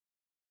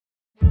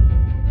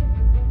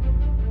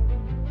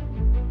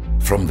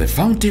From the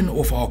fountain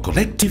of our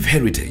collective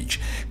heritage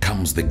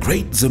comes the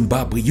Great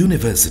Zimbabwe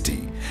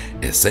University,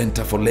 a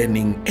center for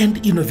learning and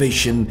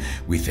innovation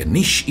with a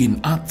niche in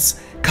arts,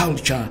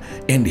 culture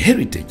and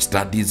heritage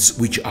studies,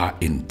 which are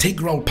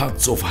integral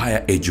parts of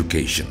higher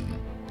education.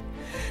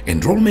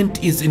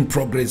 Enrollment is in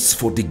progress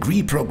for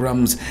degree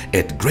programs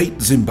at Great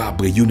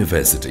Zimbabwe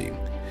University.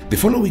 The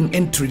following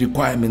entry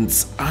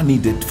requirements are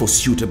needed for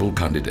suitable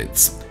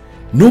candidates.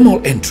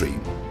 Normal entry: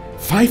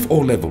 5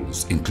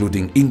 O-levels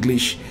including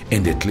English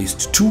and at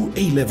least 2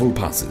 A-level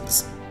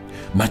passes.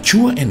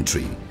 Mature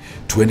entry: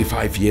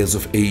 25 years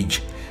of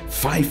age,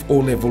 5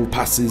 O-level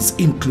passes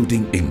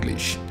including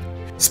English.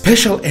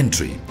 Special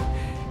entry: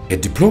 a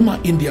diploma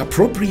in the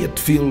appropriate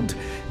field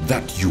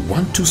that you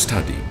want to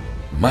study.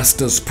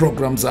 Master's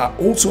programs are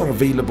also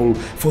available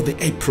for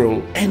the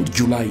April and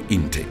July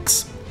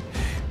intakes.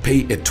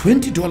 Pay a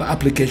 $20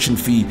 application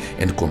fee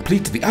and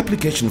complete the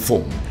application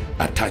form.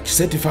 Attach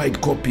certified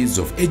copies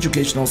of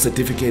educational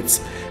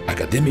certificates,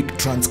 academic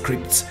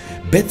transcripts,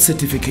 birth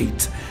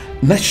certificate,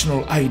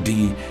 national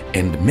ID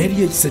and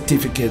marriage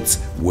certificates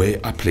where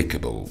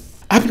applicable.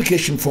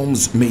 Application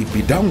forms may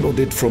be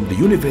downloaded from the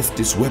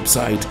university's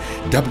website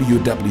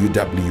www.gzu.ac.zw.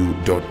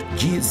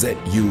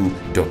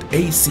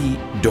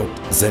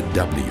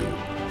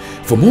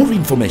 For more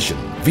information,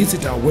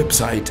 visit our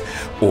website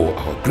or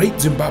our Great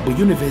Zimbabwe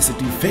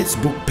University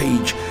Facebook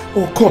page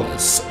or call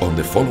us on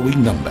the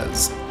following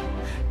numbers.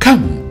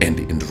 Come and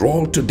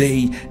enroll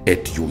today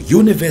at your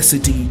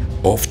university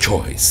of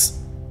choice.